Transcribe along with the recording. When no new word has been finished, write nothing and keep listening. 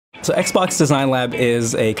So Xbox Design Lab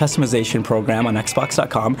is a customization program on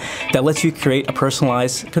Xbox.com that lets you create a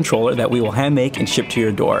personalized controller that we will hand make and ship to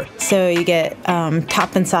your door. So you get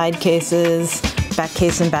top and side cases, back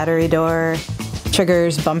case and battery door,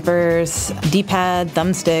 triggers, bumpers, D-pad,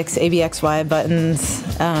 thumbsticks, ABXY buttons.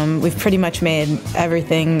 We've pretty much made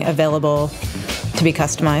everything available to be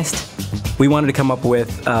customized. We wanted to come up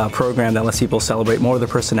with a program that lets people celebrate more of their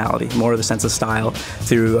personality, more of their sense of style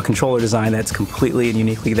through a controller design that's completely and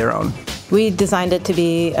uniquely their own. We designed it to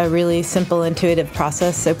be a really simple, intuitive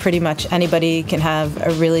process, so pretty much anybody can have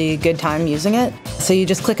a really good time using it. So you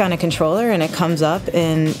just click on a controller and it comes up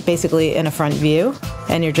basically in a front view,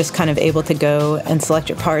 and you're just kind of able to go and select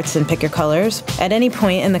your parts and pick your colors. At any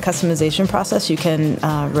point in the customization process, you can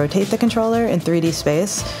rotate the controller in 3D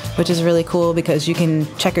space, which is really cool because you can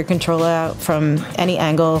check your controller out from any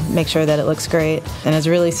angle, make sure that it looks great, and it's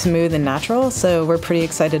really smooth and natural, so we're pretty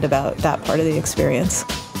excited about that part of the experience.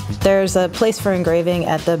 There's a place for engraving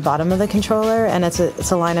at the bottom of the controller, and it's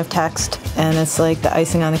a line of text, and it's like the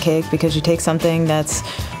icing on the cake because you take something that's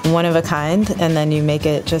one of a kind and then you make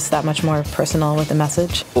it just that much more personal with the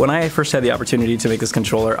message. When I first had the opportunity to make this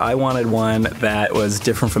controller, I wanted one that was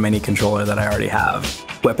different from any controller that I already have.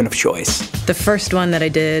 Weapon of choice. The first one that I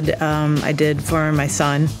did for my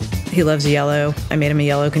son. He loves yellow. I made him a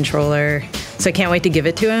yellow controller. So I can't wait to give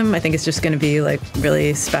it to him. I think it's just going to be like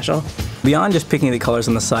really special. Beyond just picking the colors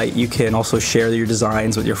on the site, you can also share your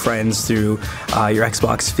designs with your friends through your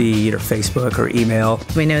Xbox feed or Facebook or email.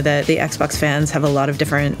 We know that the Xbox fans have a lot of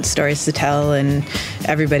different stories to tell, and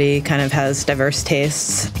everybody kind of has diverse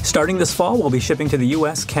tastes. Starting this fall, we'll be shipping to the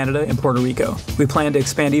US, Canada, and Puerto Rico. We plan to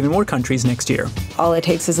expand even more countries next year. All it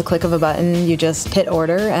takes is a click of a button. You just hit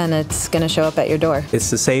order and it's going to show up at your door.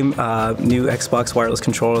 It's the same new Xbox wireless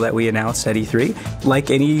controller that we announced at E3.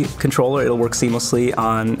 Like any controller, it'll work seamlessly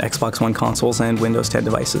on Xbox One consoles and Windows 10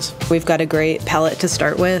 devices. We've got a great palette to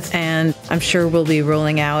start with, and I'm sure we'll be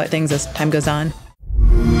rolling out things as time goes on.